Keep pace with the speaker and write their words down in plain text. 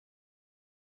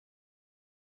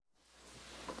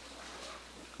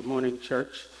Good morning,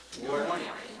 church. Good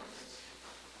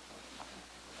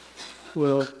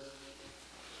morning.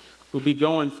 We'll be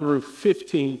going through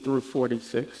 15 through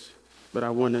 46, but I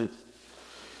wanted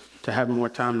to have more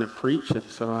time to preach, and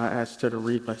so I asked her to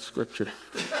read my scripture.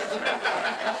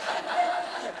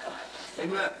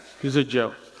 Amen. It's a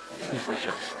joke.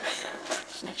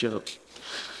 It's a joke.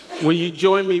 Will you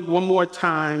join me one more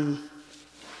time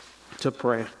to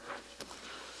pray?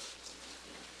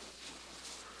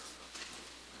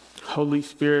 Holy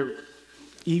Spirit,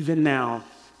 even now,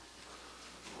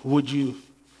 would you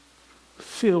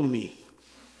fill me?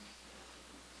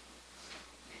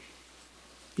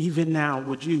 Even now,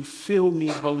 would you fill me,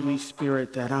 Holy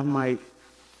Spirit, that I might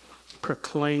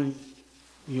proclaim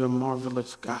your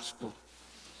marvelous gospel?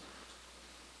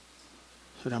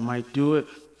 That I might do it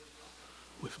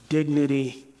with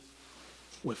dignity,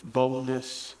 with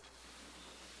boldness,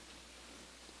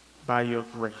 by your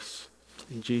grace.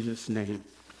 In Jesus' name.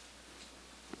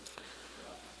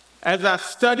 As I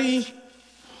study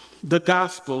the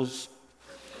Gospels,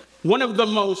 one of the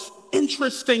most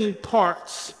interesting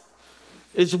parts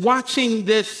is watching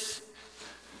this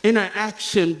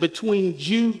interaction between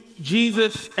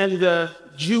Jesus and the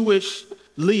Jewish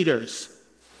leaders.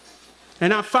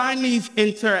 And I find these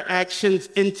interactions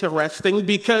interesting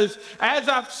because as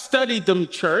I've studied them,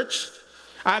 church,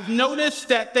 I've noticed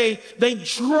that they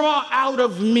draw out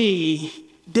of me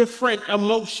different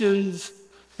emotions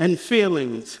and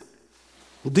feelings.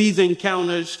 These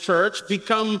encounters, church,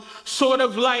 become sort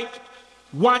of like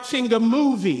watching a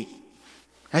movie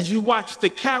as you watch the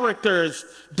characters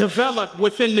develop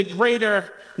within the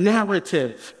greater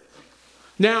narrative.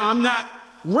 Now, I'm not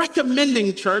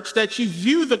recommending, church, that you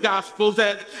view the Gospels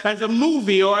as a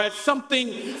movie or as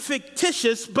something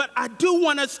fictitious, but I do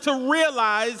want us to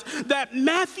realize that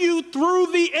Matthew,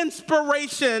 through the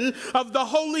inspiration of the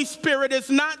Holy Spirit, is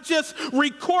not just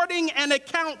recording an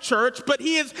account, church, but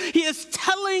he is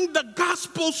telling the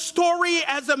gospel story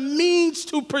as a means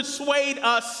to persuade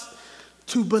us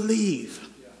to believe.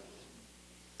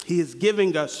 He is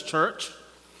giving us, church,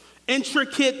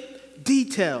 intricate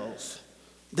details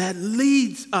that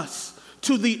leads us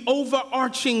to the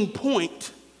overarching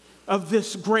point of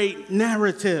this great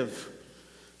narrative,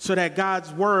 so that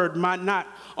God's word might not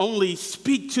only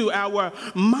speak to our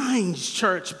minds,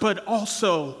 church, but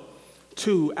also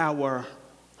to our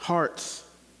hearts.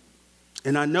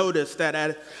 And I noticed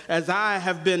that as I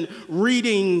have been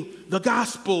reading the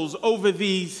Gospels over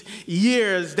these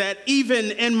years, that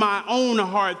even in my own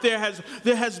heart, there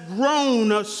has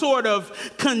grown a sort of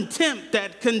contempt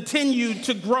that continued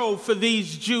to grow for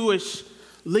these Jewish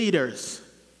leaders.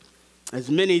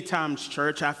 As many times,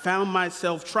 church, I found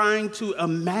myself trying to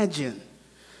imagine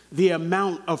the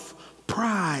amount of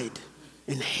pride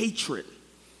and hatred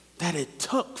that it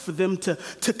took for them to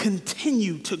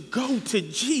continue to go to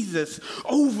Jesus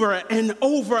over and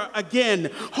over again,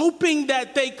 hoping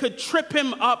that they could trip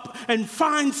him up and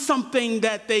find something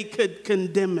that they could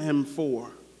condemn him for.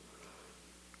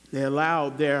 They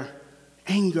allowed their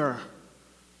anger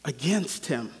against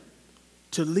him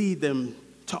to lead them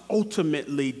to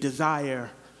ultimately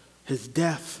desire his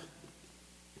death.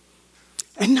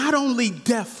 And not only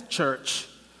death, church,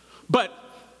 but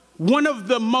one of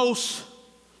the most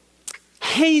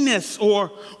heinous or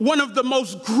one of the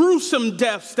most gruesome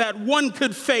deaths that one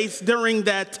could face during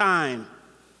that time.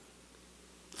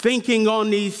 Thinking on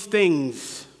these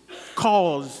things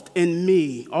caused in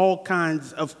me all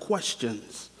kinds of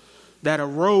questions that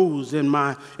arose in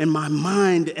my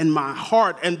mind and my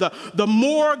heart. And the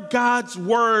more God's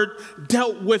word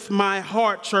dealt with my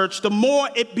heart, church, the more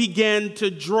it began to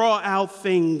draw out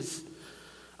things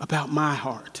about my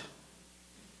heart.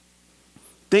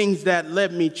 Things that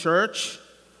led me, church,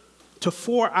 to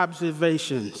 4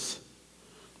 observations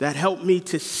that helped me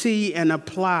to see and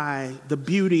apply the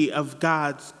beauty of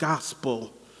God's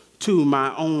gospel to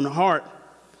my own heart.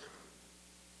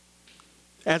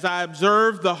 As I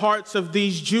observed the hearts of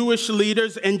these Jewish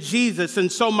leaders and Jesus, and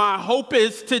so my hope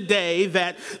is today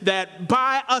that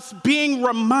by us being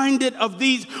reminded of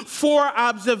these 4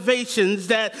 observations,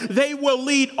 that they will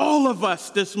lead all of us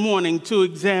this morning to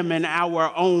examine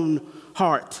our own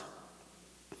heart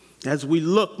as we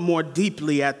look more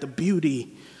deeply at the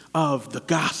beauty of the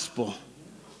gospel.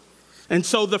 And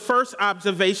so the first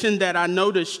observation that I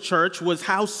noticed, church, was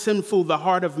how sinful the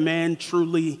heart of man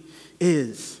truly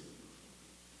is.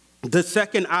 The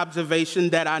second observation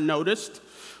that I noticed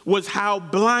was how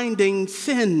blinding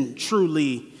sin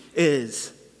truly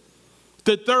is.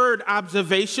 The third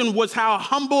observation was how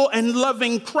humble and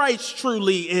loving Christ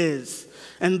truly is.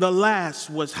 And the last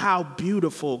was how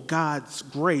beautiful God's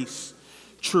grace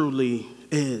truly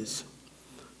is.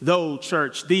 Though,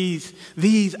 church,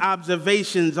 these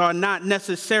observations are not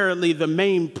necessarily the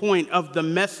main point of the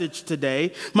message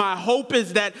today. My hope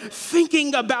is that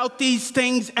thinking about these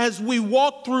things as we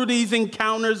walk through these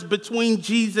encounters between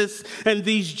Jesus and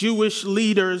these Jewish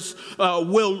leaders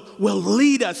will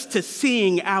lead us to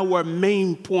seeing our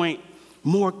main point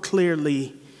more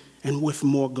clearly and with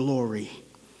more glory.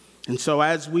 And so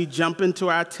as we jump into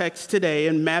our text today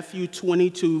in Matthew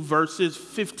 22, verses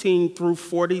 15 through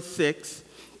 46,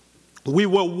 we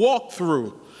will walk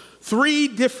through 3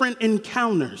 different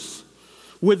encounters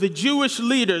where the Jewish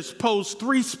leaders pose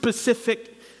 3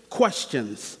 specific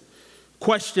questions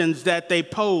that they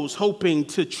pose hoping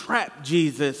to trap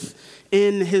Jesus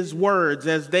in his words,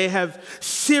 as they have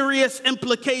serious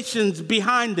implications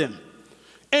behind them.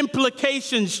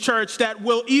 Implications, church, that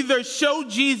will either show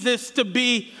Jesus to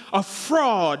be a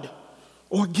fraud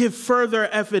or give further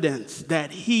evidence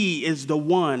that he is the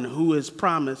one who is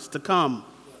promised to come.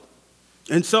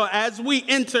 And so as we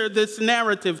enter this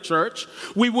narrative, church,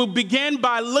 we will begin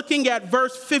by looking at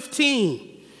verse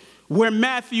 15, where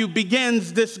Matthew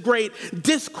begins this great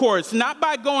discourse, not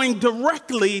by going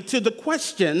directly to the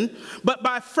question, but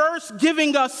by first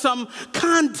giving us some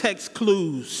context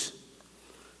clues.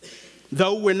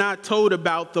 Though we're not told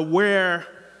about the where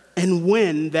and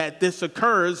when that this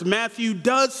occurs, Matthew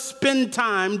does spend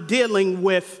time dealing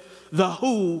with the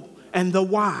who and the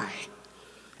why,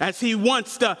 as he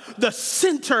wants the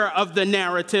center of the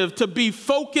narrative to be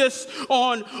focused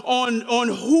on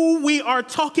who we are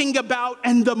talking about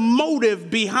and the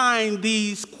motive behind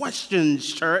these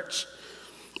questions, church.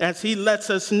 As he lets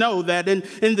us know that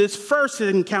in this first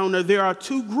encounter, there are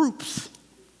 2 groups,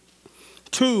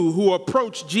 2 who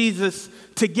approach Jesus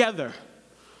together.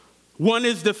 One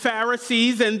is the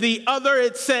Pharisees, and the other,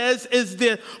 it says, is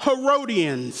the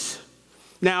Herodians.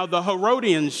 Now, the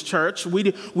Herodians, church,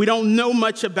 we don't know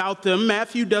much about them.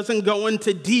 Matthew doesn't go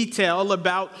into detail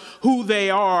about who they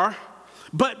are,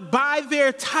 but by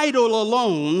their title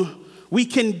alone, we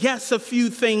can guess a few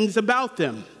things about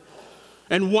them.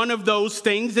 And one of those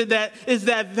things is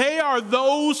that they are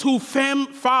those who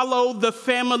follow the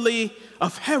family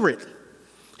of Herod.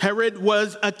 Herod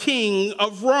was a king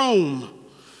of Rome.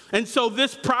 And so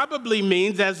this probably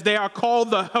means, as they are called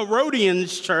the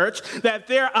Herodians, church, that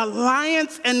their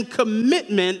alliance and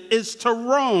commitment is to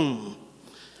Rome.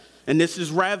 And this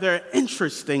is rather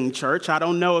interesting, church. I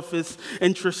don't know if it's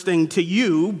interesting to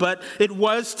you, but it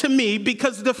was to me,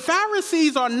 because the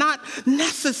Pharisees are not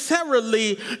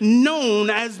necessarily known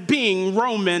as being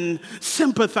Roman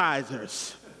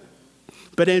sympathizers.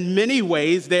 But in many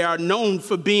ways, they are known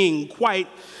for being quite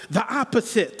the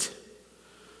opposite.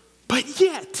 But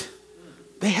yet,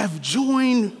 they have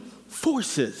joined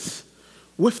forces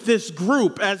with this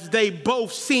group, as they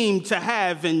both seem to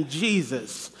have in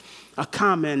Jesus a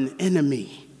common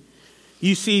enemy.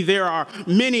 You see, there are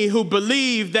many who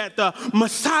believe that the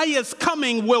Messiah's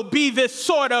coming will be this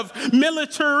sort of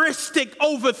militaristic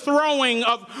overthrowing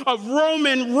of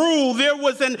Roman rule. There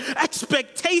was an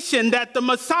expectation that the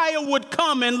Messiah would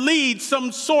come and lead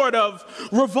some sort of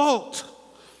revolt,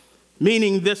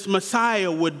 meaning this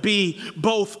Messiah would be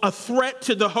both a threat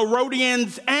to the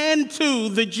Herodians and to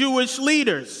the Jewish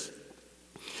leaders.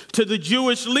 To the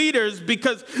Jewish leaders,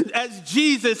 because as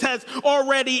Jesus has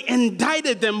already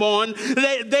indicted them on,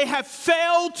 they have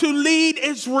failed to lead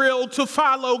Israel to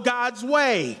follow God's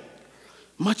way.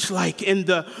 Much like in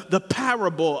the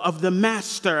parable of the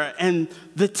master and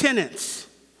the tenants.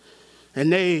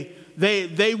 And they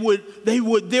would be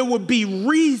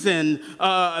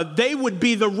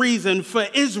the reason for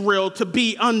Israel to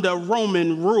be under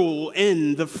Roman rule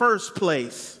in the first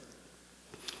place.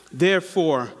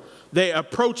 Therefore, they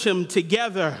approach him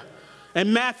together.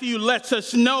 And Matthew lets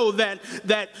us know that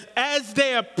as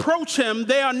they approach him,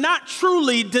 they are not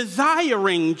truly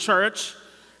desiring, church,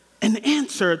 an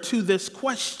answer to this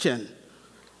question.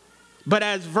 But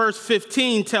as verse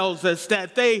 15 tells us,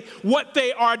 that what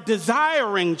they are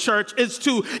desiring, church, is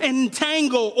to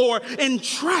entangle or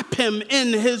entrap him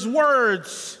in his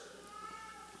words.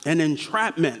 An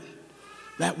entrapment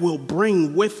that will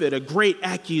bring with it a great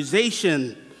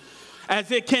accusation, as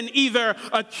it can either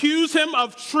accuse him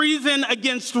of treason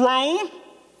against Rome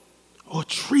or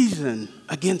treason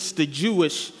against the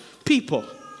Jewish people.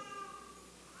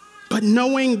 But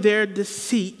knowing their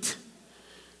deceit,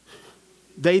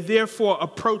 they therefore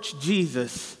approach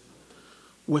Jesus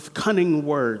with cunning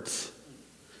words,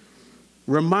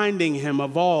 reminding him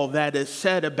of all that is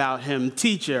said about him.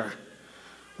 Teacher,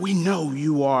 we know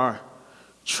you are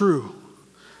true.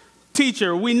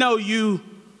 Teacher, we know you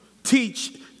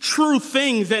teach true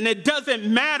things, and it doesn't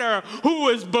matter who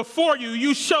is before you.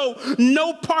 You show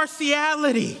no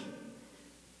partiality.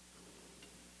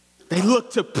 They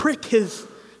looked to prick his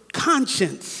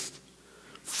conscience,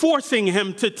 forcing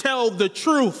him to tell the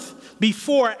truth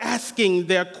before asking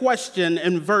their question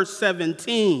in verse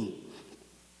 17.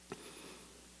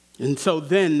 And so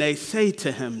then they say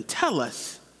to him, "Tell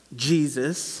us,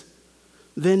 Jesus,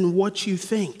 then what you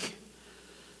think.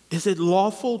 Is it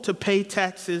lawful to pay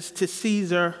taxes to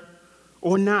Caesar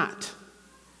or not?"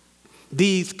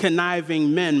 These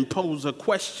conniving men pose a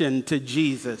question to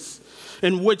Jesus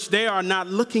in which they are not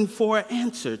looking for an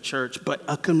answer, church, but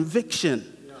a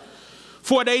conviction.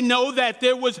 For they know that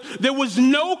there was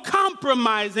no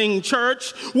compromising,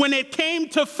 church, when it came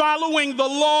to following the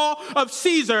law of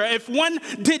Caesar. If one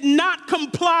did not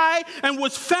comply and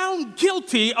was found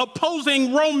guilty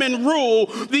opposing Roman rule,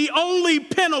 the only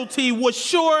penalty was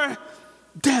sure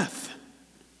death.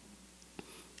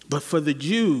 But for the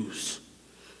Jews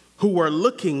who were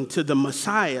looking to the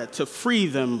Messiah to free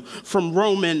them from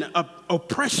Roman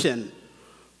oppression,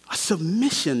 a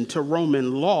submission to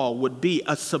Roman law would be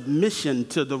a submission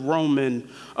to the Roman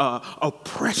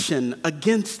oppression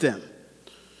against them.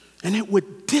 And it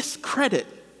would discredit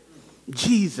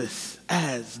Jesus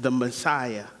as the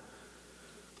Messiah,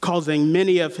 causing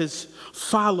many of his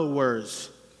followers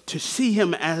to see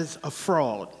him as a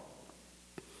fraud.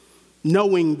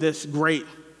 Knowing this great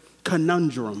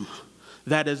conundrum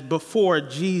that is before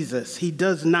Jesus, he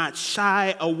does not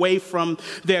shy away from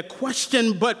their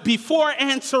question, but before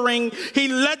answering, he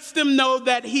lets them know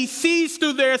that he sees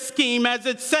through their scheme, as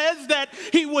it says that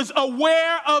he was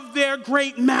aware of their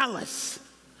great malice.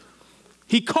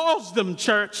 He calls them,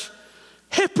 church,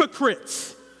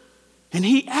 hypocrites, and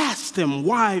he asks them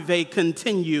why they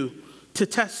continue to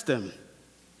test him.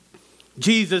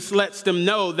 Jesus lets them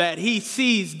know that he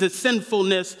sees the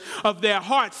sinfulness of their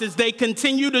hearts as they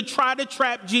continue to try to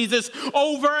trap Jesus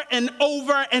over and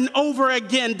over and over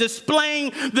again,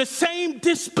 displaying the same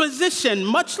disposition,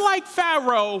 much like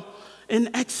Pharaoh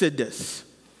in Exodus,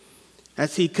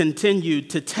 as he continued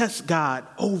to test God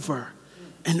over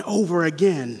and over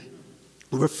again,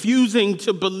 refusing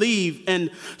to believe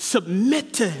and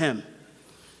submit to him.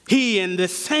 He, in the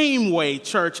same way,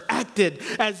 church, acted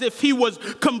as if he was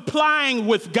complying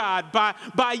with God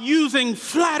by using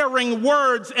flattering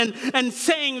words and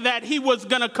saying that he was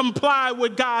going to comply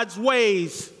with God's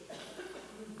ways,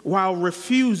 while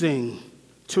refusing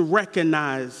to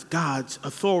recognize God's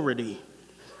authority.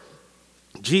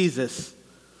 Jesus,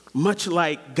 much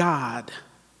like God,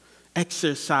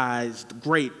 exercised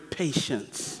great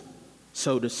patience,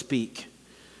 so to speak,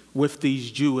 with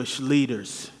these Jewish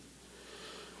leaders,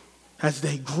 as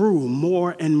they grew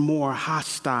more and more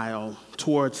hostile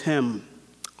towards him,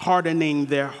 hardening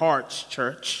their hearts,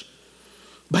 church.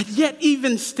 But yet,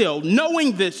 even still,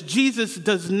 knowing this, Jesus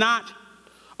does not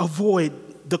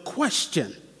avoid the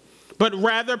question, but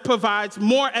rather provides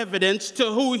more evidence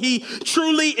to who he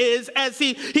truly is, as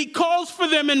he calls for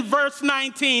them in verse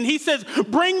 19. He says,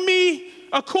 "Bring me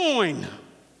a coin."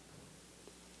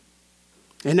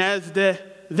 And as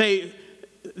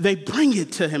they bring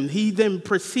it to him, he then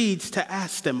proceeds to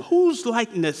ask them, whose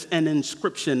likeness and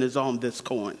inscription is on this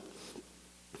coin?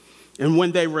 And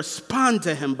when they respond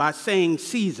to him by saying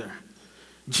Caesar,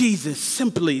 Jesus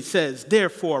simply says,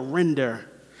 "Therefore render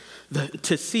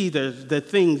to Caesar the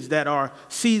things that are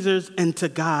Caesar's, and to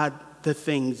God the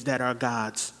things that are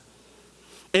God's."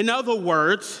 In other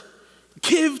words,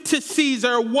 give to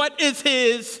Caesar what is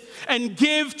his, and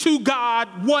give to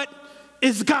God what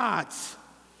is God's.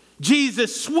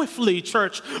 Jesus swiftly,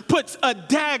 church, puts a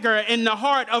dagger in the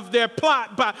heart of their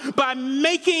plot by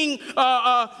making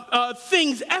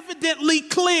things evidently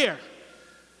clear.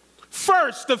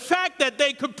 First, the fact that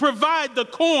they could provide the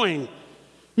coin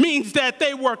means that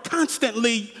they were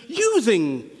constantly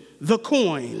using the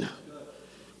coin,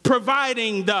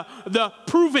 proving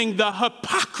the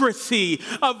hypocrisy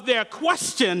of their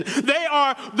question. They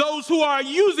are those who are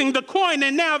using the coin,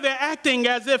 and now they're acting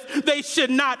as if they should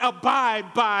not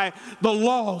abide by the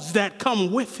laws that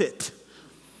come with it.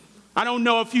 I don't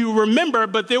know if you remember,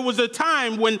 but there was a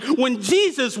time when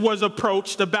Jesus was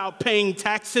approached about paying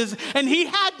taxes, and he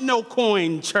had no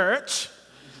coin, church.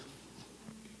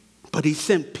 But he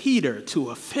sent Peter to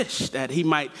a fish that he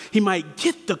might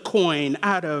get the coin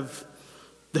out of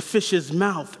the fish's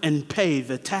mouth and pay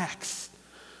the tax.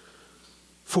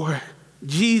 For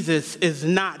Jesus is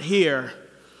not here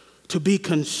to be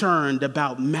concerned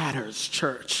about matters,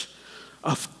 church,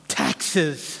 of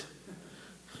taxes.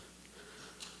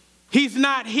 He's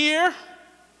not here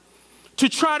to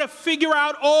try to figure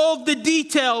out all the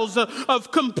details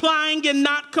of complying and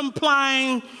not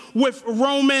complying with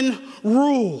Roman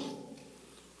rule.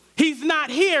 He's not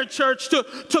here, church, to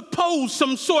pose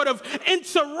some sort of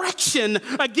insurrection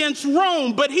against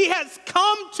Rome, but he has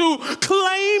come to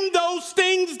claim those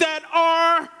things that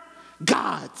are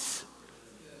God's.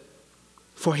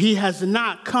 For he has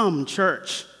not come,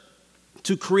 church,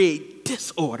 to create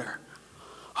disorder.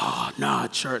 Oh, no,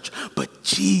 church, but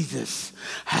Jesus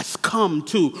has come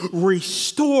to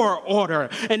restore order.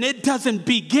 And it doesn't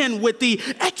begin with the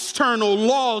external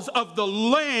laws of the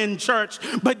land, church,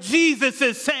 but Jesus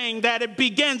is saying that it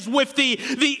begins with the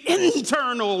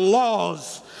internal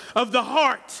laws of the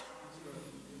heart.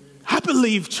 I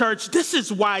believe, church, this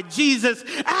is why Jesus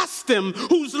asked them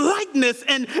whose likeness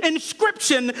and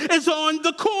inscription is on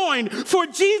the coin. For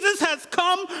Jesus has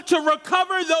come to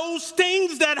recover those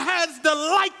things that has the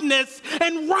likeness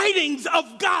and writings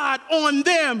of God on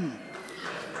them.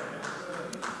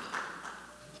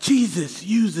 Jesus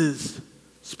uses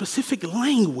specific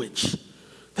language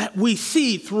that we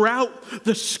see throughout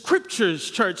the scriptures,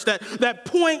 church, that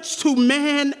points to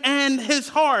man and his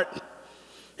heart.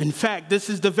 In fact, this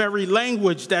is the very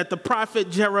language that the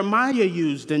prophet Jeremiah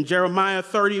used in Jeremiah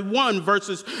 31,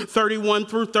 verses 31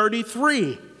 through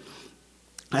 33.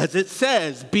 As it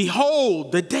says,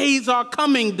 "Behold, the days are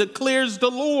coming, declares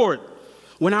the Lord,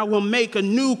 when I will make a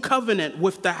new covenant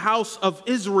with the house of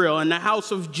Israel and the house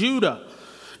of Judah,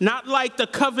 not like the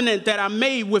covenant that I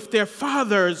made with their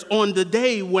fathers on the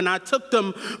day when I took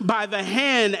them by the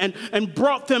hand and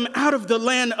brought them out of the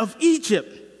land of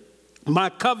Egypt. My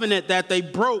covenant that they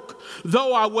broke,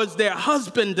 though I was their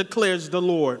husband, declares the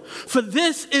Lord. For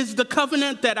this is the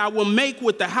covenant that I will make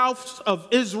with the house of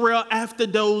Israel after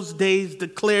those days,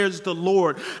 declares the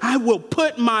Lord. I will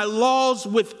put my laws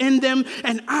within them,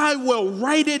 and I will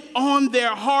write it on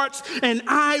their hearts, and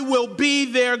I will be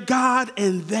their God,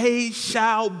 and they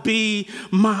shall be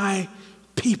my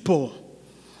people."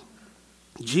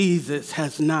 Jesus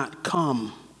has not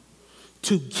come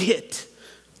to get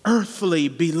earthly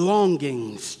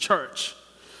belongings, church,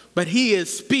 but he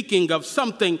is speaking of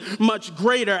something much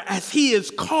greater as he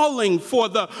is calling for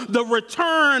the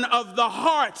return of the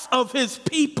hearts of his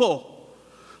people.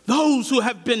 Those who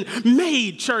have been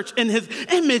made, church, in his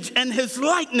image and his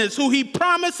likeness, who he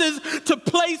promises to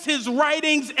place his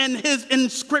writings and his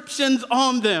inscriptions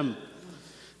on them.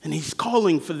 And he's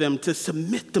calling for them to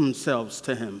submit themselves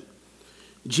to him.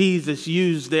 Jesus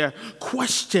used their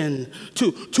question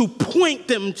to point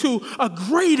them to a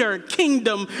greater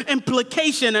kingdom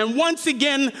implication, and once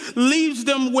again leaves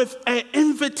them with an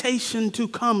invitation to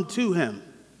come to him.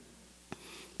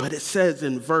 But it says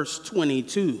in verse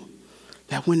 22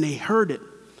 that when they heard it,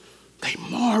 they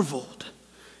marveled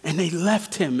and they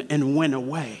left him and went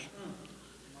away.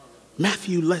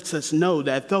 Matthew lets us know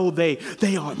that though they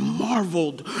are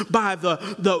marveled by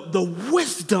the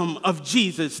wisdom of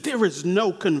Jesus, there is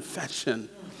no confession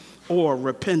or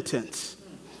repentance.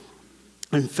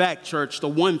 In fact, church, the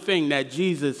one thing that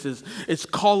Jesus is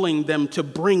calling them to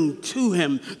bring to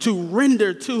him, to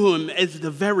render to him, is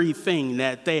the very thing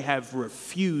that they have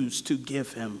refused to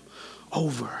give him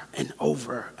over and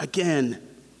over again,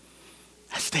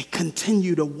 as they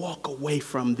continue to walk away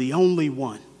from the only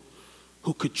one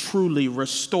who could truly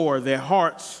restore their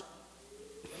hearts.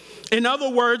 In other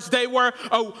words, they were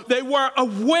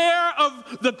aware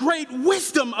of the great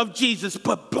wisdom of Jesus,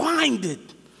 but blinded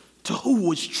to who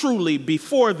was truly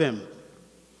before them.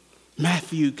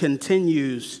 Matthew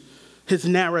continues his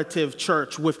narrative,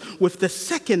 church, with the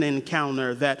second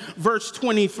encounter that verse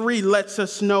 23 lets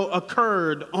us know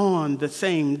occurred on the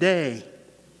same day.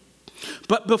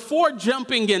 But before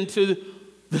jumping into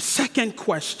the second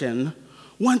question,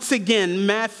 once again,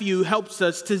 Matthew helps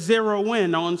us to zero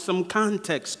in on some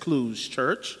context clues,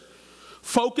 church,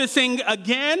 focusing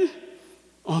again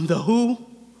on the who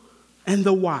and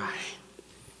the why.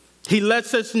 He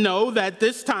lets us know that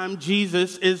this time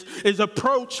Jesus is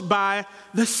approached by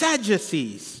the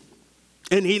Sadducees.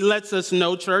 And he lets us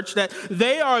know, church, that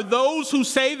they are those who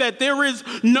say that there is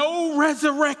no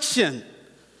resurrection.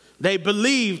 They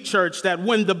believe, church, that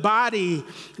when the body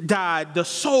died, the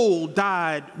soul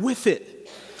died with it.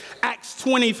 Acts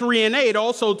 23:8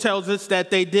 also tells us that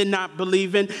they did not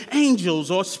believe in angels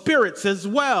or spirits as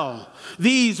well.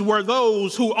 These were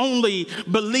those who only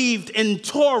believed in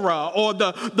Torah or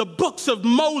the books of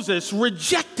Moses,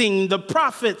 rejecting the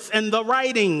prophets and the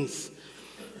writings.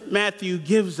 Matthew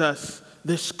gives us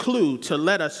this clue to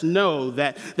let us know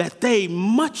that they,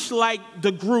 much like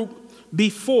the group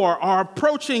before, are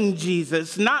approaching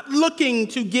Jesus, not looking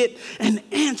to get an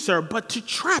answer, but to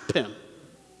trap him,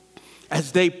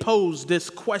 as they pose this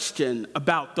question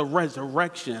about the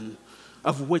resurrection,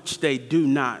 of which they do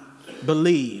not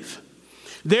believe.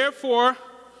 Therefore,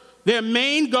 their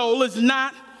main goal is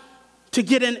not to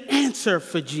get an answer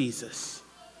for Jesus.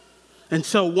 And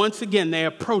so once again, they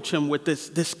approach him with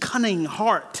this cunning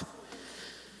heart.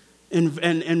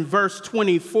 In verse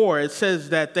 24, it says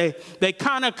that they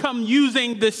kind of come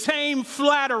using the same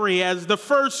flattery as the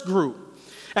first group,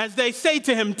 as they say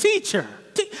to him, teacher,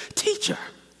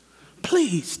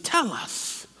 please tell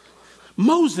us.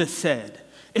 Moses said,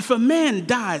 if a man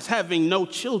dies having no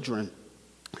children,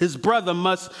 his brother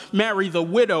must marry the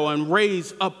widow and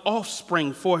raise up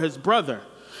offspring for his brother.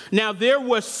 Now there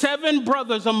were 7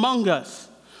 brothers among us.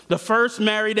 The first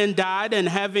married and died, and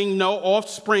having no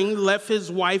offspring, left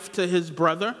his wife to his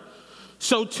brother.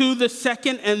 So too the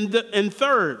second and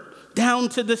third, down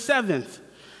to the 7th.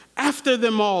 After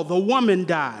them all, the woman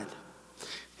died.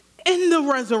 In the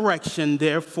resurrection,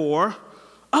 therefore,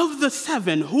 of the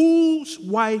 7, whose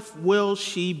wife will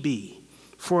she be?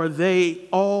 For they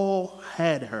all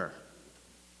had her.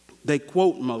 They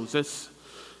quote Moses.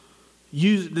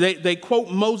 They quote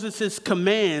Moses'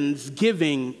 commands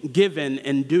given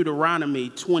in Deuteronomy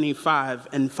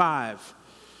 25:5.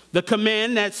 The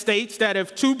command that states that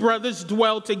if 2 brothers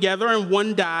dwell together and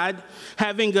one died,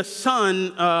 having no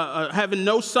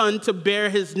son to bear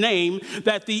his name,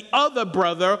 that the other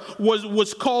brother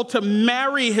was called to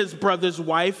marry his brother's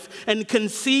wife and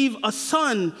conceive a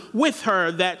son with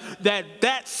her,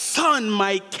 that son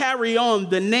might carry on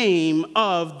the name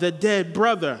of the dead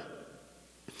brother.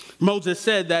 Moses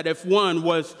said that if one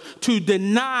was to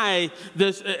deny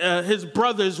his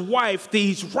brother's wife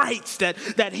these rights,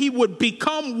 that he would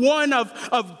become one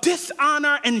of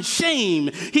dishonor and shame.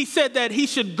 He said that he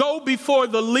should go before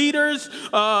the leaders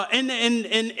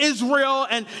in Israel,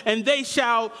 and they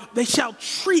shall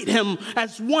treat him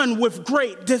as one with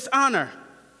great dishonor.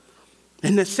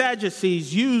 And the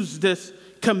Sadducees used this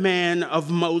command of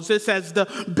Moses as the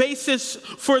basis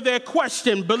for their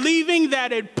question, believing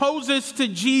that it poses to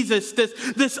Jesus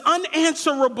this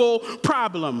unanswerable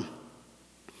problem.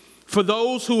 For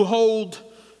those who hold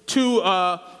to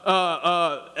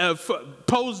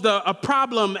posed a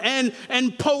problem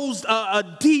and posed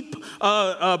a deep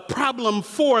problem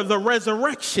for the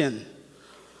resurrection.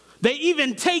 They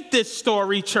even take this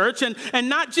story, church, and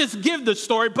not just give the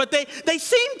story, but they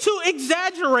seem to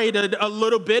exaggerate it a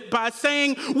little bit by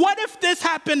saying, what if this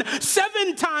happened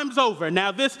 7 times over?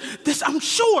 Now, this I'm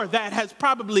sure that has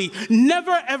probably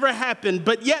never, ever happened,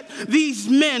 but yet these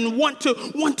men want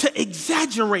to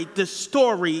exaggerate this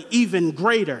story even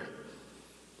greater.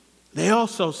 They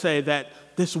also say that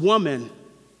this woman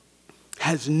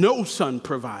has no son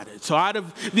provided. So out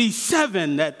of these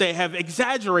 7 that they have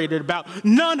exaggerated about,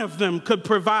 none of them could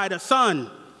provide a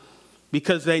son,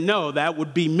 because they know that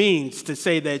would be means to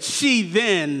say that she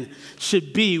then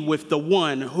should be with the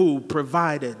one who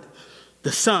provided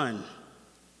the son.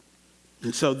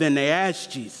 And so then they asked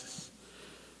Jesus,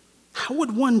 how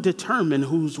would one determine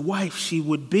whose wife she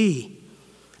would be,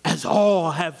 as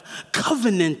all have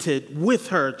covenanted with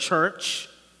her, church?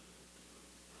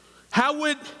 How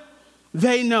would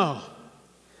they know?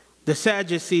 The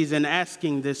Sadducees, in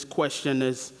asking this question,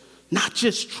 is not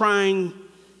just trying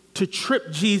to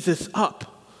trip Jesus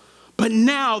up, but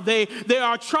now they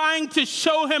are trying to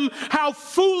show him how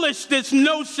foolish this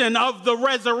notion of the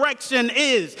resurrection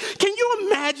is. Can you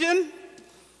imagine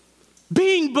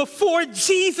being before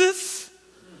Jesus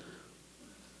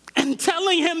and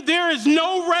telling him there is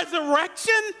no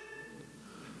resurrection?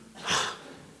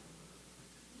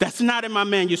 That's not in my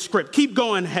manuscript. Keep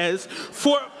going, Hez.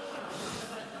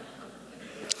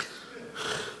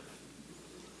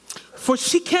 For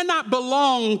she cannot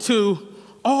belong to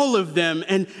all of them,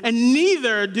 and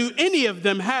neither do any of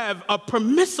them have a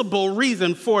permissible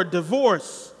reason for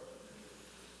divorce.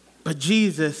 But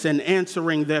Jesus, in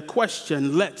answering their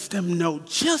question, lets them know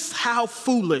just how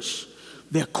foolish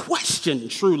their question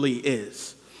truly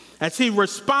is, as he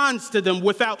responds to them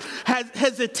without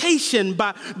hesitation,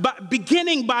 by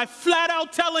beginning by flat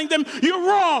out telling them, you're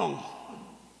wrong.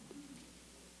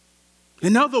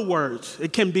 In other words,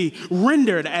 it can be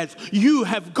rendered as, you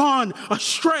have gone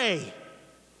astray.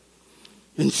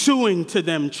 Ensuing to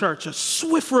them, church, a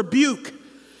swift rebuke,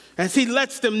 as he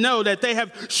lets them know that they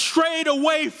have strayed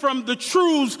away from the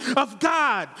truths of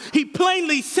God. He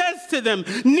plainly says to them,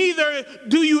 neither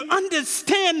do you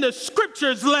understand the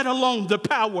scriptures, let alone the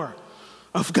power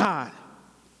of God.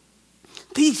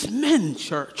 These men,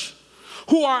 church,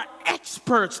 who are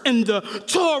experts in the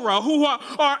Torah, who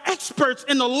are experts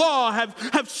in the law,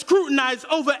 have scrutinized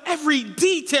over every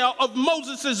detail of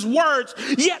Moses' words,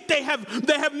 yet they have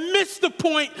missed the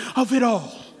point of it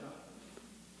all.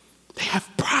 They have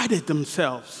prided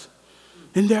themselves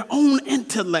in their own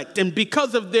intellect, and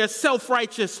because of their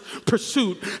self-righteous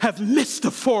pursuit, have missed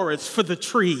the forest for the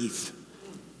trees.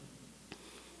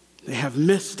 They have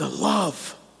missed the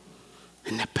love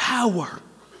and the power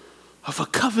of a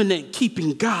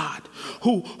covenant-keeping God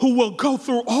who will go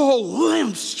through all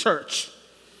lengths, church,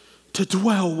 to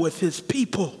dwell with his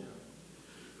people.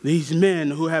 These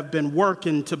men who have been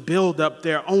working to build up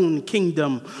their own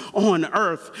kingdom on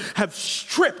earth have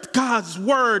stripped God's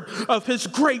word of his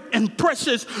great and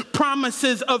precious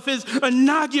promises of his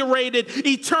inaugurated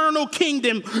eternal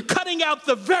kingdom, cutting out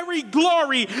the very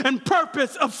glory and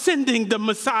purpose of sending the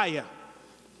Messiah.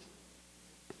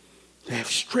 They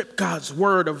have stripped God's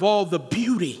word of all the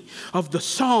beauty of the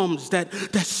Psalms that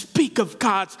speak of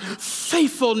God's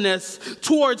faithfulness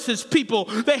towards his people.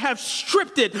 They have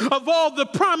stripped it of all the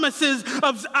promises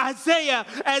of Isaiah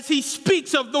as he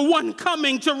speaks of the one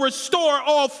coming to restore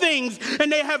all things.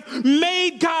 And they have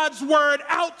made God's word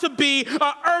out to be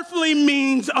an earthly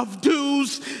means of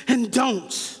do's and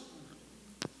don'ts.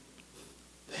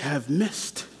 They have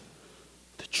missed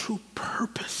the true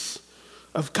purpose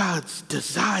of God's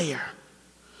desire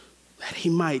that he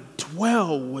might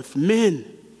dwell with men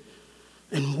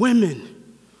and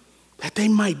women, that they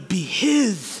might be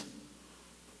his.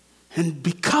 And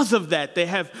because of that, they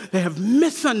have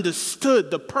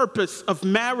misunderstood the purpose of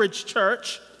marriage,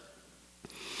 church,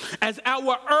 as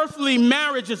our earthly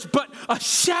marriage is but a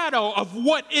shadow of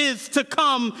what is to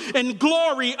come in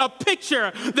glory, a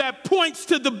picture that points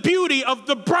to the beauty of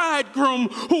the bridegroom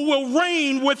who will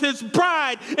reign with his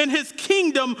bride in his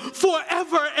kingdom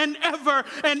forever and ever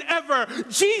and ever.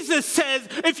 Jesus says,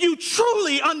 if you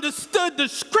truly understood the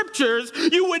scriptures,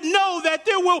 you would know that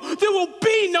there will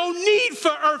be no need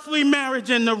for earthly marriage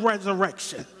in the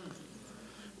resurrection,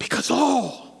 because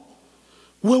all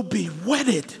will be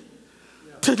wedded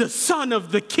to the Son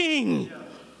of the King,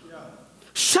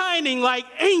 shining like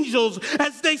angels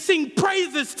as they sing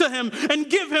praises to him and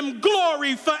give him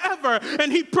glory forever.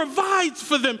 And he provides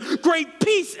for them great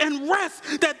peace and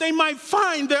rest, that they might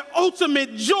find their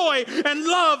ultimate joy and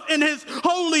love in his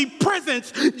holy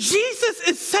presence. Jesus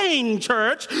is saying,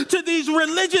 church, to these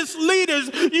religious leaders,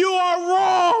 you are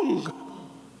wrong.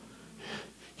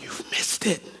 You've missed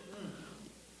it.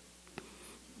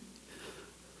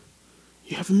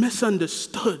 You have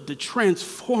misunderstood the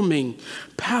transforming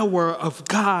power of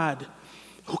God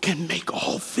who can make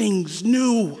all things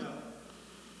new.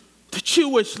 The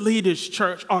Jewish leaders,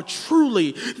 church, are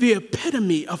truly the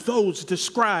epitome of those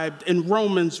described in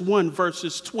Romans 1,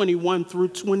 verses 21 through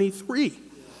 23.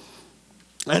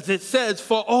 As it says,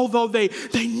 for although they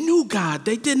knew God,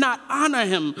 they did not honor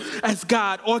him as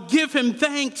God or give him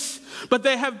thanks, but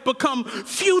they have become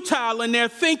futile in their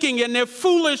thinking, and their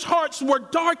foolish hearts were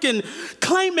darkened.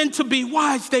 Claiming to be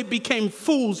wise, they became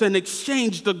fools and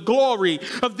exchanged the glory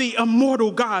of the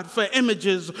immortal God for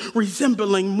images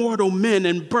resembling mortal men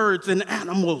and birds and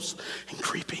animals and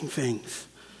creeping things.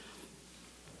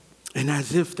 And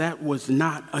as if that was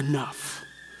not enough,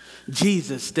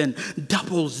 Jesus then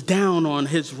doubles down on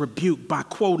his rebuke by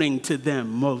quoting to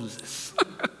them Moses.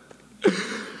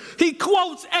 He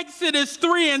quotes Exodus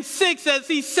 3 and 6 as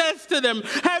he says to them,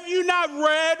 have you not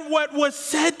read what was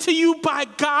said to you by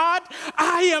God?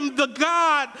 I am the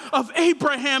God of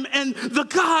Abraham and the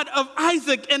God of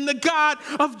Isaac and the God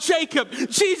of Jacob.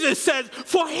 Jesus says,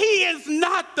 for he is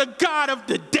not the God of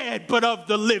the dead, but of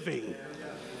the living.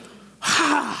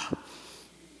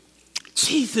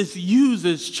 Jesus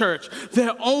uses, church,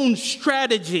 their own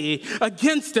strategy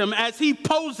against them as he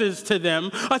poses to them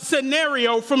a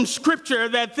scenario from scripture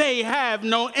that they have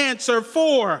no answer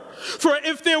for. For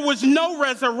if there was no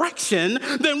resurrection,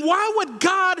 then why would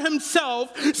God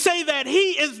himself say that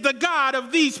he is the God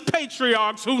of these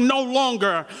patriarchs who no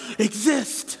longer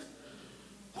exist?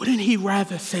 Wouldn't he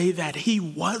rather say that he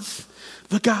was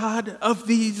the God of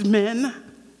these men?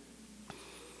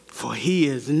 For he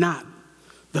is not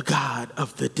the God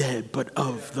of the dead, but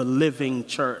of the living,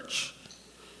 church.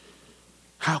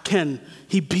 How can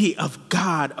he be of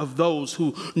God of those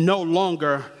who no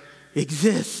longer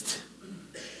exist?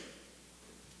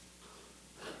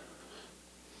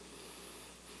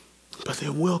 But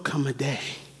there will come a day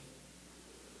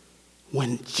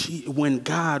when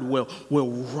God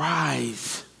will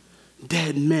rise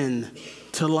dead men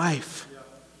to life.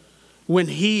 When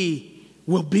he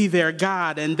will be their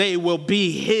God and they will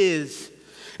be his.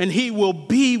 And he will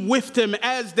be with them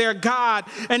as their God.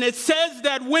 And it says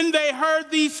that when they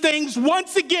heard these things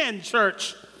once again,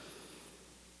 church,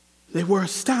 they were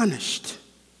astonished.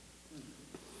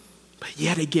 But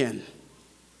yet again,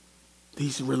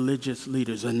 these religious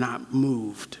leaders are not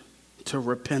moved to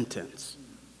repentance.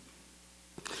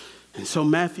 And so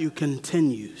Matthew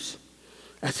continues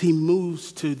as he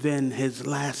moves to then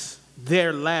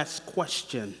their last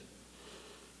question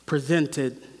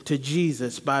presented to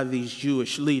Jesus by these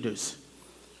Jewish leaders.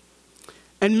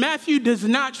 And Matthew does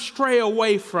not stray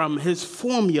away from his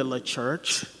formula,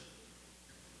 church,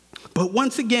 but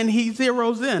once again he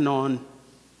zeroes in on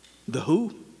the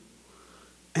who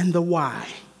and the why.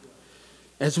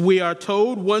 As we are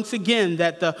told once again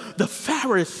that the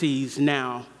Pharisees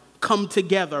now come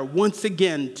together once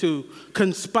again to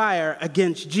conspire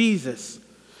against Jesus.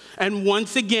 And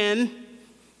once again,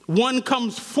 one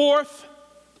comes forth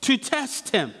to test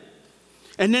him.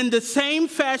 And in the same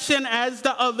fashion as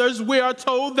the others, we are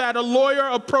told that a lawyer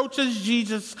approaches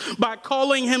Jesus by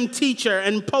calling him teacher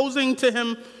and posing to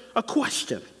him a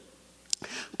question.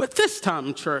 But this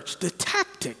time, church, the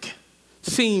tactic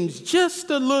seems just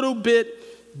a little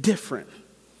bit different.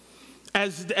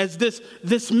 As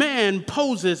this man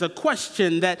poses a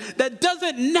question that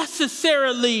doesn't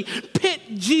necessarily pit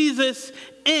Jesus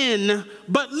in,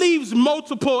 but leaves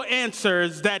multiple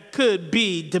answers that could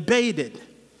be debated.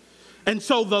 And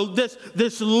so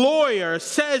this lawyer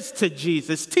says to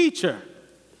Jesus, "Teacher,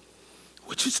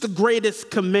 which is the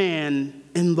greatest command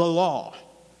in the law?"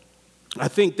 I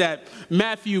think that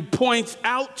Matthew points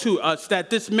out to us that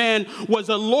this man was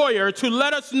a lawyer to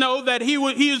let us know that he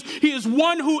is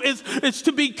one who is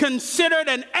to be considered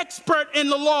an expert in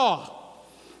the law.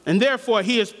 And therefore,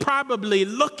 he is probably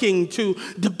looking to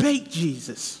debate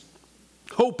Jesus,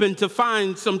 hoping to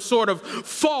find some sort of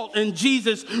fault in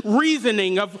Jesus'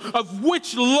 reasoning of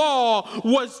which law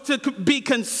was to be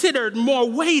considered more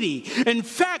weighty. In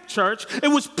fact, church, it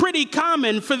was pretty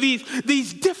common for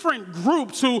these different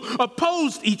groups who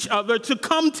opposed each other to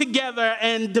come together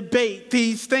and debate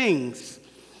these things.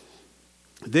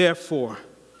 Therefore,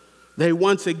 they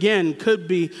once again could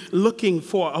be looking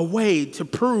for a way to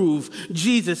prove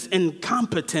Jesus'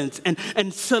 incompetence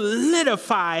and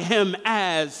solidify him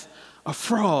as a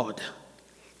fraud.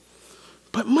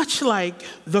 But much like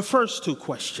the first two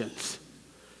questions,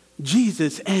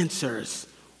 Jesus answers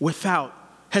without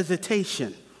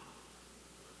hesitation.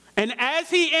 And as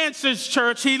he answers,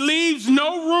 church, he leaves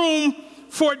no room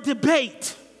for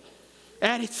debate.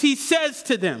 As he says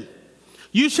to them,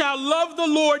 "You shall love the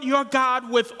Lord your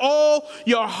God with all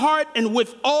your heart and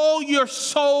with all your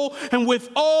soul and with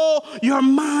all your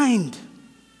mind."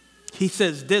 He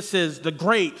says this is the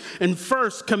great and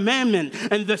first commandment,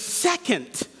 and the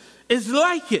second is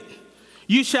like it.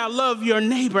 You shall love your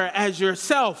neighbor as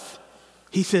yourself.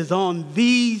 He says on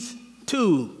these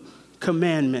two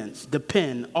commandments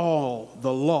depend all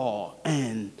the law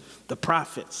and the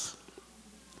prophets.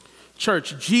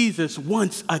 Church, Jesus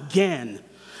once again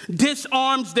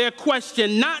disarms their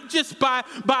question, not just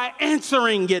by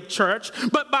answering it, church,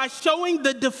 but by showing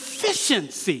the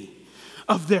deficiency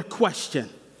of their question.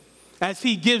 As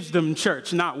he gives them,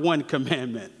 church, not one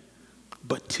commandment,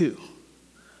 but two.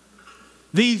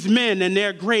 These men in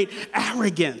their great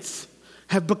arrogance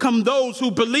have become those who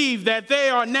believe that they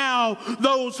are now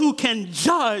those who can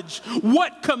judge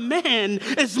what command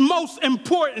is most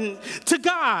important to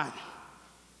God,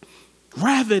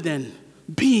 rather than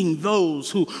being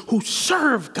those who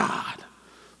serve God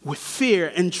with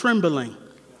fear and trembling.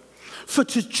 For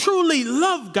to truly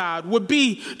love God would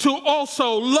be to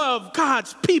also love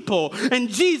God's people. And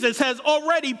Jesus has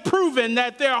already proven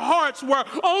that their hearts were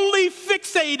only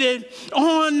fixated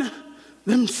on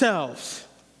themselves,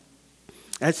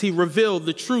 as he revealed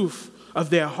the truth of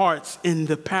their hearts in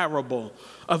the parable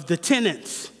of the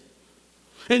tenants.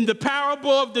 In the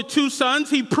parable of the two sons,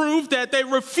 he proved that they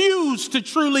refused to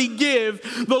truly give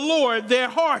the Lord their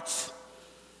hearts,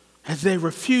 as they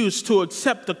refused to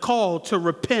accept the call to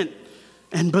repent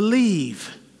and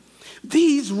believe.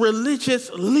 These religious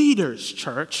leaders,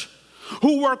 church,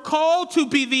 who were called to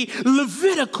be the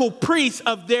Levitical priests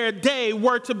of their day,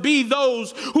 were to be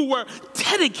those who were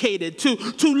dedicated to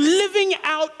living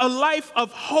out a life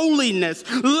of holiness,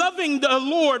 loving the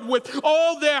Lord with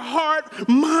all their heart,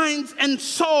 minds, and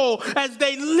soul as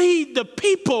they lead the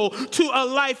people to a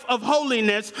life of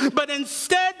holiness. But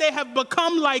instead, they have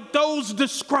become like those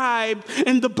described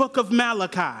in the book of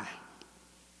Malachi,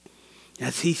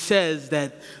 as he says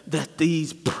that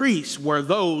these priests were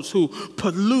those who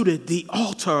polluted the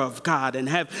altar of God and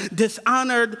have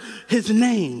dishonored his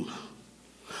name.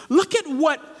 Look at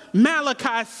what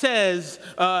Malachi says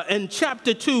in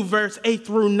chapter 2, verse 8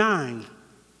 through 9.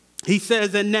 He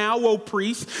says, "And now, O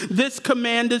priests, this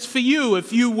command is for you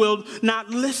if you will not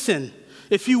listen.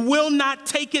 If you will not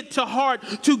take it to heart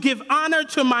to give honor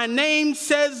to my name,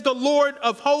 says the Lord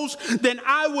of hosts, then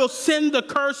I will send the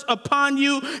curse upon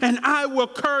you and I will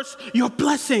curse your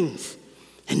blessings.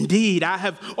 Indeed, I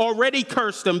have already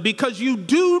cursed them because you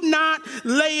do not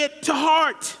lay it to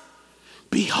heart.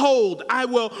 Behold, I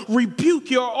will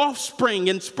rebuke your offspring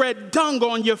and spread dung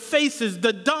on your faces,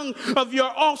 the dung of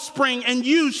your offspring, and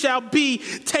you shall be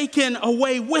taken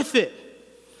away with it.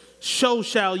 So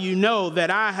shall you know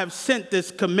that I have sent this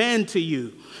command to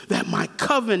you, that my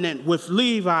covenant with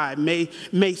Levi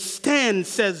may stand,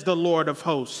 says the Lord of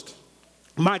hosts.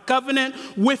 My covenant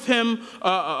with him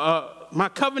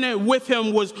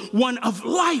was one of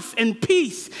life and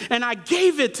peace, and I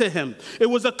gave it to him. It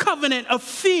was a covenant of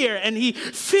fear, and he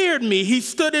feared me. He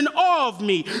stood in awe of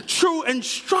me. True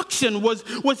instruction was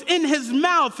in his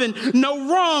mouth, and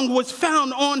no wrong was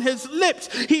found on his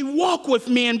lips. He walked with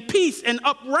me in peace and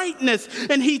uprightness,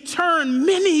 and he turned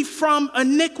many from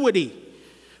iniquity.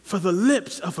 For the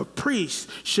lips of a priest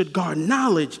should guard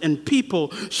knowledge, and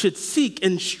people should seek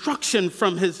instruction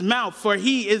from his mouth, for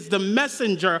he is the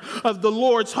messenger of the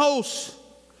Lord's hosts.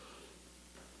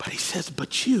 But he says,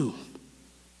 but you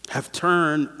have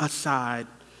turned aside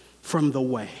from the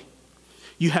way.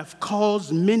 You have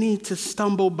caused many to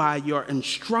stumble by your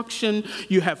instruction.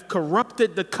 You have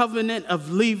corrupted the covenant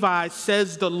of Levi,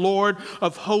 says the Lord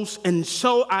of hosts. And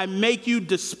so I make you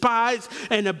despise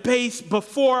and abase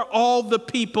before all the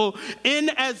people,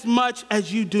 inasmuch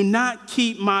as you do not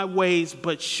keep my ways,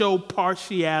 but show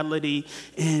partiality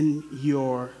in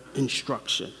your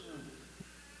instruction.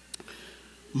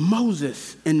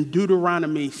 Moses in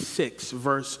Deuteronomy 6,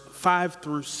 verse 5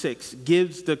 through 6,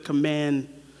 gives the command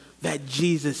that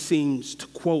Jesus seems to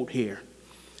quote here,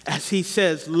 as he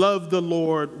says, love the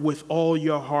Lord with all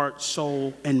your heart,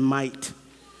 soul, and might.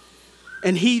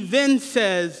 And he then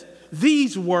says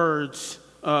these words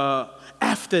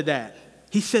after that.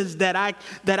 He says that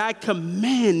I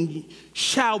command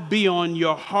shall be on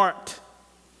your heart.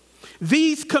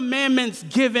 These commandments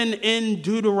given in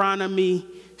Deuteronomy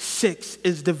 6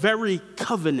 is the very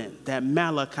covenant that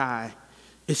Malachi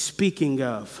is speaking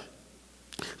of.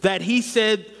 That he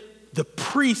said the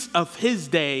priests of his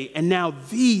day, and now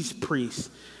these priests,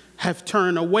 have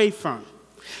turned away from.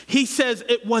 He says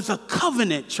it was a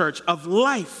covenant, church, of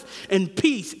life and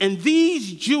peace. And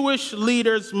these Jewish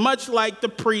leaders, much like the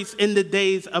priests in the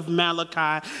days of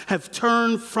Malachi, have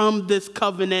turned from this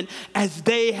covenant as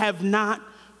they have not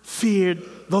feared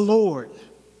the Lord.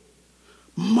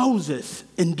 Moses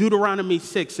in Deuteronomy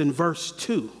 6 in verse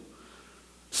 2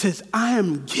 says, I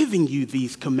am giving you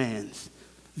these commands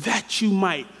that you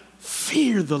might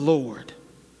fear the Lord.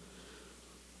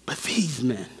 But these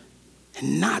men,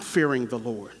 and not fearing the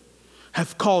Lord,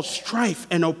 have caused strife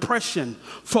and oppression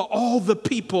for all the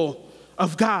people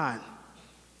of God.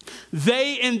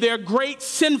 They, in their great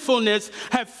sinfulness,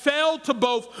 have failed to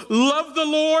both love the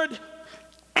Lord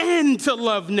and to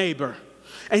love neighbor.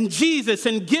 And Jesus,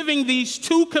 in giving these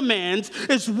two commands,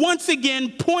 is once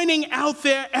again pointing out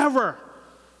their error.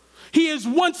 He is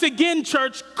once again,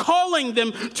 church, calling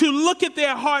them to look at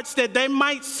their hearts that they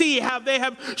might see how they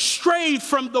have strayed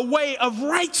from the way of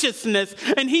righteousness.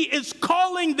 And he is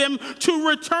calling them to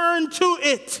return to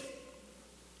it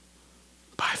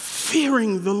by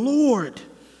fearing the Lord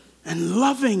and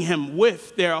loving him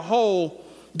with their whole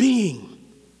being.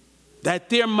 That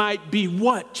there might be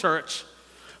what, church?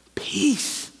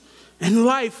 Peace and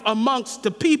life amongst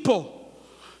the people.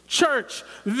 Church,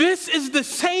 this is the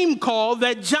same call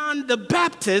that John the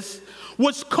Baptist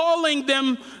was calling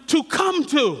them to come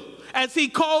to, as he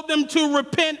called them to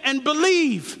repent and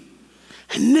believe.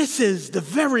 And this is the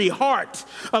very heart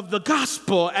of the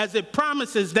gospel, as it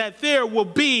promises that there will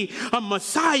be a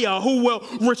Messiah who will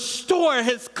restore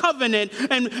his covenant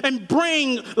and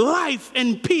bring life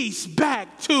and peace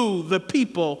back to the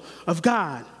people of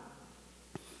God.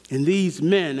 And these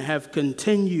men have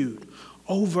continued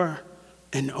over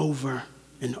and over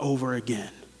and over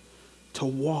again to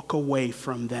walk away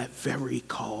from that very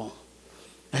call,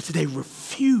 as they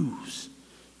refuse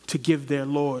to give the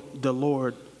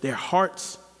Lord their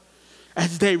hearts,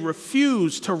 as they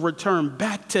refuse to return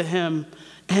back to him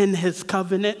and his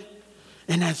covenant,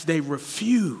 and as they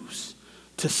refuse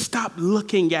to stop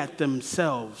looking at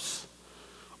themselves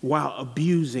while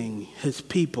abusing his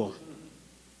people.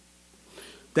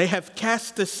 They have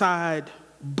cast aside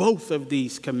both of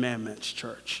these commandments,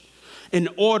 church, in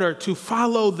order to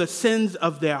follow the sins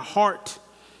of their heart.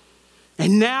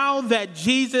 And now that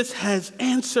Jesus has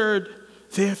answered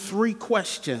their three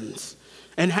questions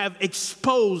and have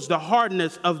exposed the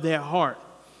hardness of their heart,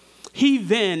 he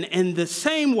then, in the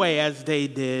same way as they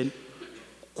did,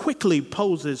 quickly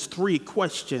poses three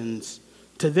questions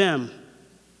to them.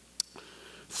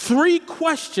 Three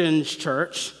questions,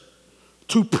 church,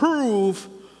 to prove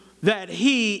that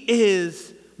he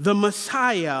is the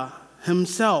Messiah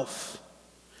himself.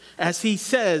 As he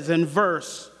says in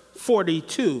verse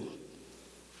 42,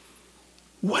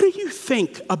 what do you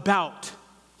think about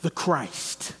the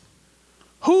Christ?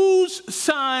 Whose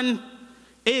son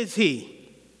is he?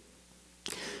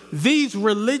 These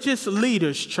religious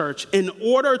leaders, church, in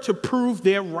order to prove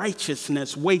their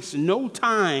righteousness, waste no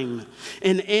time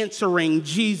in answering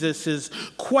Jesus'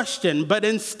 question, but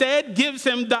instead gives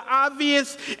him the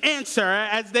obvious answer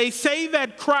as they say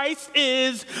that Christ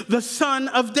is the Son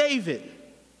of David.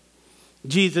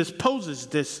 Jesus poses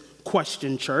this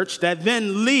question, church, that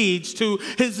then leads to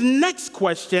his next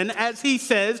question as he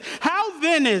says, how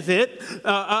is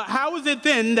it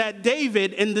then that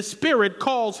David in the Spirit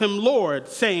calls him Lord,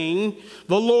 saying,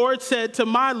 the Lord said to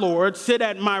my Lord, sit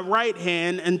at my right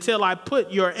hand until I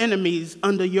put your enemies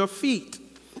under your feet?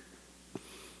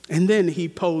 And then he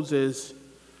poses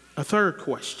a third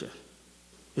question.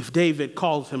 If David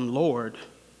calls him Lord,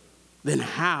 then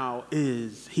how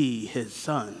is he his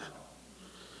son?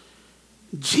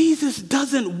 Jesus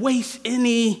doesn't waste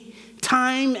any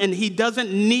time, and he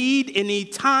doesn't need any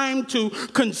time to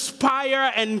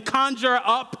conspire and conjure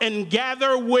up and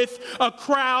gather with a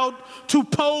crowd to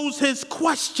pose his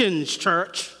questions,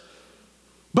 church,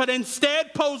 but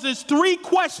instead poses three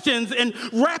questions in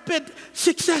rapid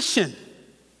succession.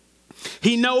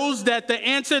 He knows that the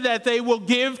answer that they will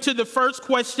give to the first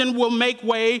question will make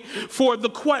way for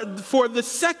the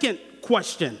second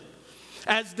question,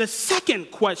 as the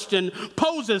second question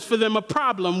poses for them a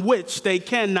problem which they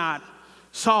cannot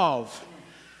solve.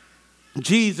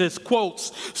 Jesus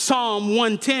quotes Psalm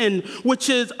 110, which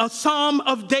is a psalm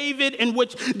of David in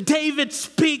which David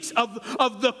speaks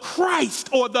of the Christ,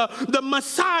 or the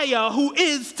Messiah who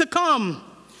is to come.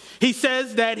 He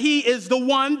says that he is the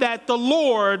one that the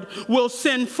Lord will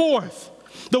send forth,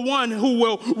 the one who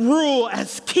will rule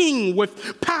as king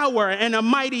with power and a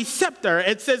mighty scepter.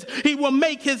 It says he will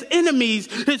make his enemies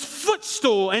his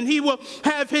footstool, and he will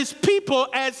have his people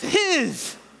as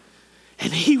his.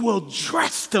 And he will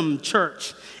dress them,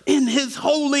 church, in his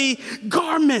holy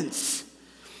garments.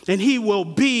 And he will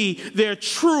be their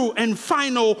true and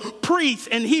final priest,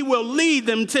 and he will lead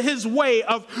them to his way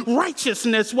of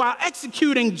righteousness while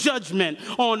executing judgment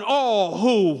on all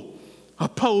who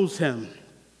oppose him.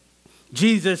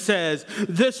 Jesus says,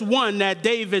 this one that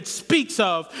David speaks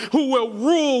of, who will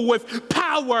rule with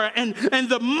power and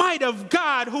the might of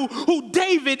God, who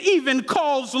David even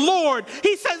calls Lord.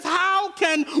 He says, how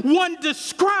can one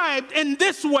described in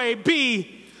this way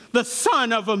be the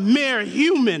son of a mere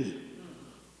human?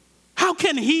 How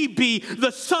can he be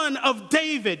the son of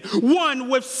David, one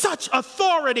with such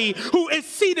authority, who is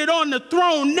seated on the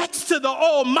throne next to the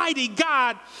Almighty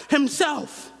God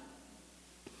himself?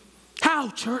 How,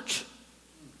 church?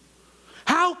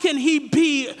 How can he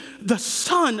be the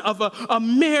son of a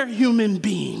mere human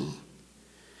being?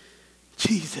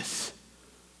 Jesus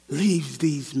leaves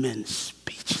these men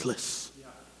speechless.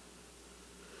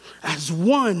 As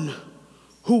one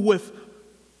who with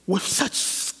such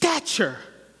stature,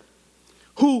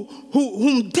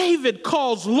 whom David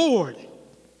calls Lord,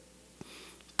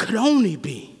 could only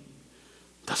be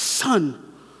the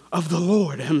Son of the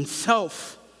Lord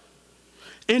himself.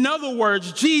 In other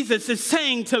words, Jesus is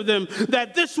saying to them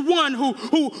that this one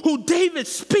who David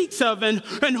speaks of and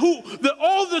who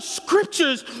all the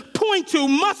scriptures point to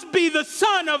must be the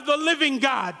Son of the living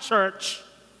God, church.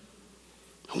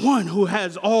 One who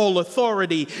has all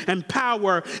authority and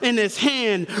power in his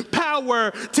hand,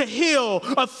 power to heal,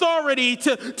 authority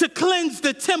to cleanse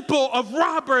the temple of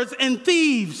robbers and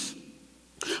thieves,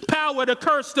 power to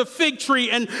curse the fig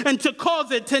tree and to cause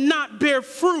it to not bear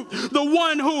fruit. The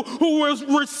one who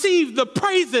will receive the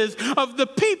praises of the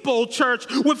people, church,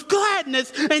 with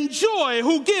gladness and joy,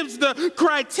 who gives the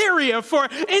criteria for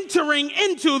entering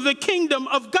into the kingdom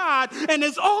of God and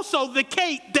is also the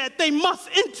gate that they must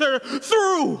enter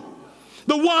through.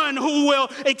 The one who will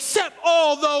accept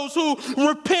all those who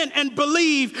repent and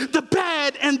believe, the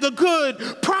bad and the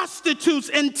good, prostitutes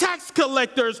and tax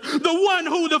collectors. The one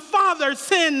who the Father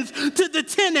sends to the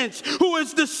tenants, who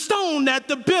is the stone that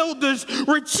the builders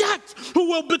reject, who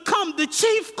will become the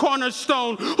chief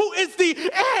cornerstone, who is the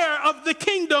heir of the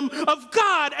kingdom of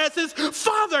God as his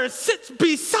Father sits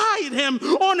beside him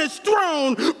on his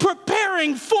throne,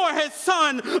 preparing for his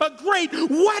son a great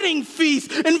wedding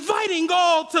feast, inviting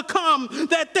all to come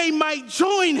that they might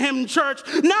join him, church,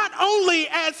 not only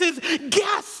as his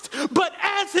guest, but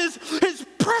as his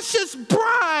precious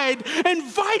bride,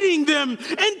 inviting them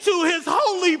into his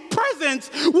holy presence.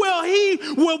 Well, he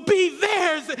will be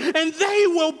theirs and they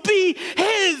will be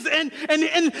his, and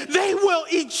they will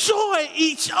enjoy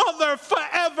each other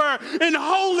forever in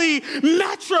holy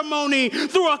matrimony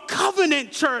through a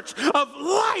covenant church of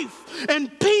life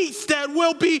and peace that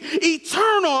will be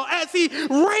eternal as he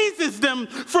raises them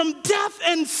from death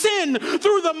and sin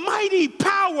through the mighty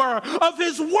power of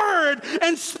his word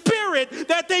and spirit,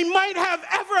 that they might have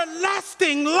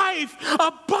everlasting life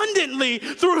abundantly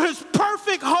through his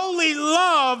perfect holy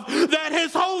love, that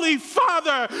his holy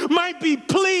Father might be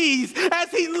pleased as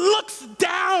he looks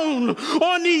down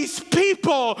on these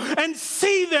people and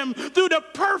see them through the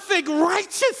perfect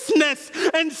righteousness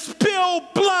and spill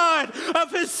blood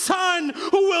of his Son,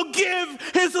 who will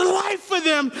give his life for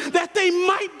them, that they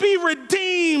might be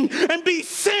redeemed and be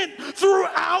sent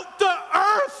throughout the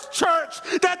earth, church,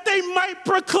 that they might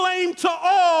proclaim to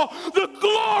all the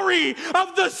glory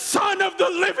of the Son of the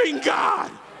living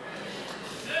God,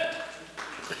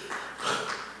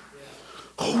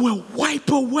 who will wipe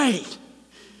away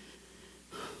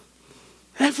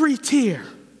every tear,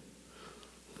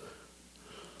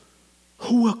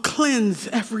 who will cleanse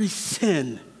every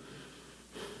sin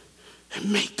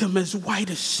and make them as white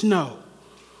as snow.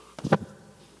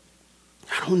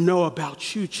 I don't know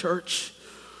about you, church,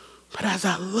 but as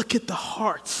I look at the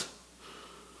hearts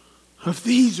of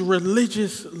these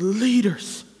religious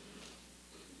leaders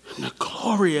and the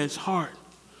glorious heart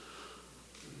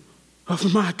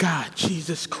of my God,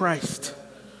 Jesus Christ,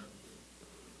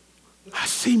 I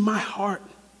see my heart.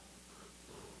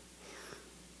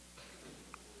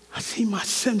 I see my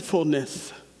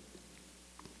sinfulness.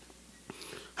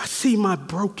 I see my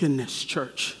brokenness,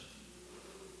 church,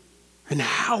 and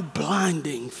how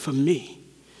blinding for me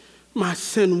my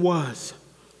sin was.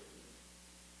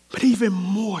 But even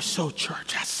more so,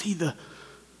 church, I see the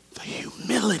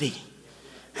humility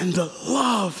and the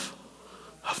love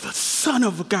of the Son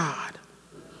of God,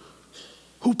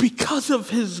 who, because of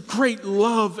his great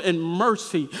love and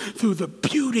mercy through the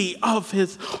beauty of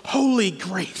his holy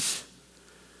grace,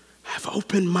 have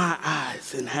opened my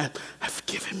eyes and have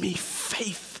given me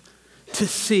faith to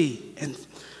see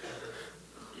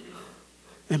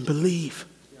and believe.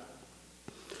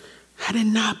 Had it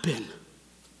not been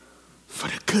for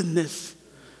the goodness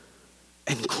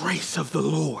and grace of the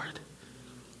Lord,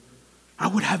 I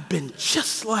would have been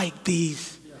just like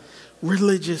these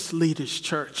religious leaders,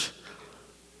 church,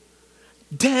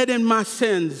 dead in my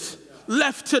sins,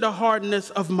 left to the hardness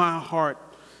of my heart,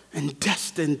 and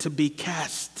destined to be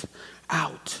cast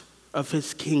out of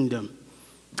his kingdom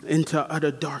into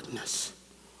utter darkness.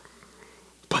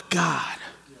 But God,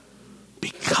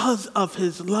 because of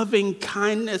his loving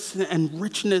kindness and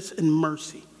richness and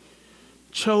mercy,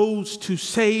 chose to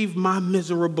save my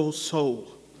miserable soul,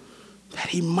 that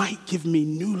he might give me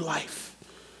new life,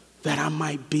 that I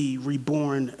might be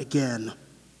reborn again.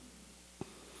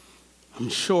 I'm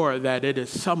sure that it is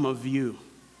some of you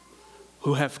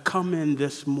who have come in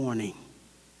this morning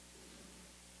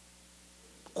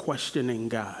questioning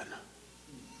God.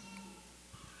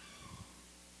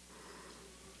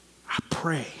 I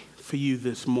pray for you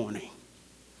this morning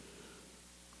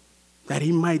that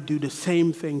he might do the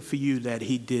same thing for you that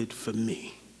he did for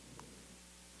me.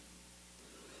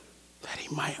 That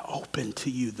he might open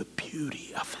to you the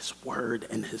beauty of his word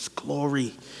and his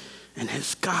glory and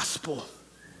his gospel,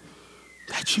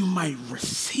 that you might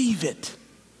receive it,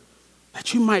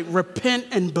 that you might repent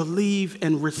and believe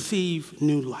and receive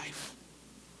new life.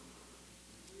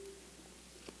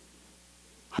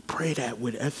 I pray that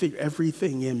with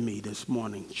everything in me this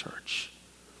morning, church.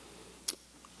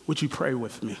 Would you pray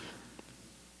with me?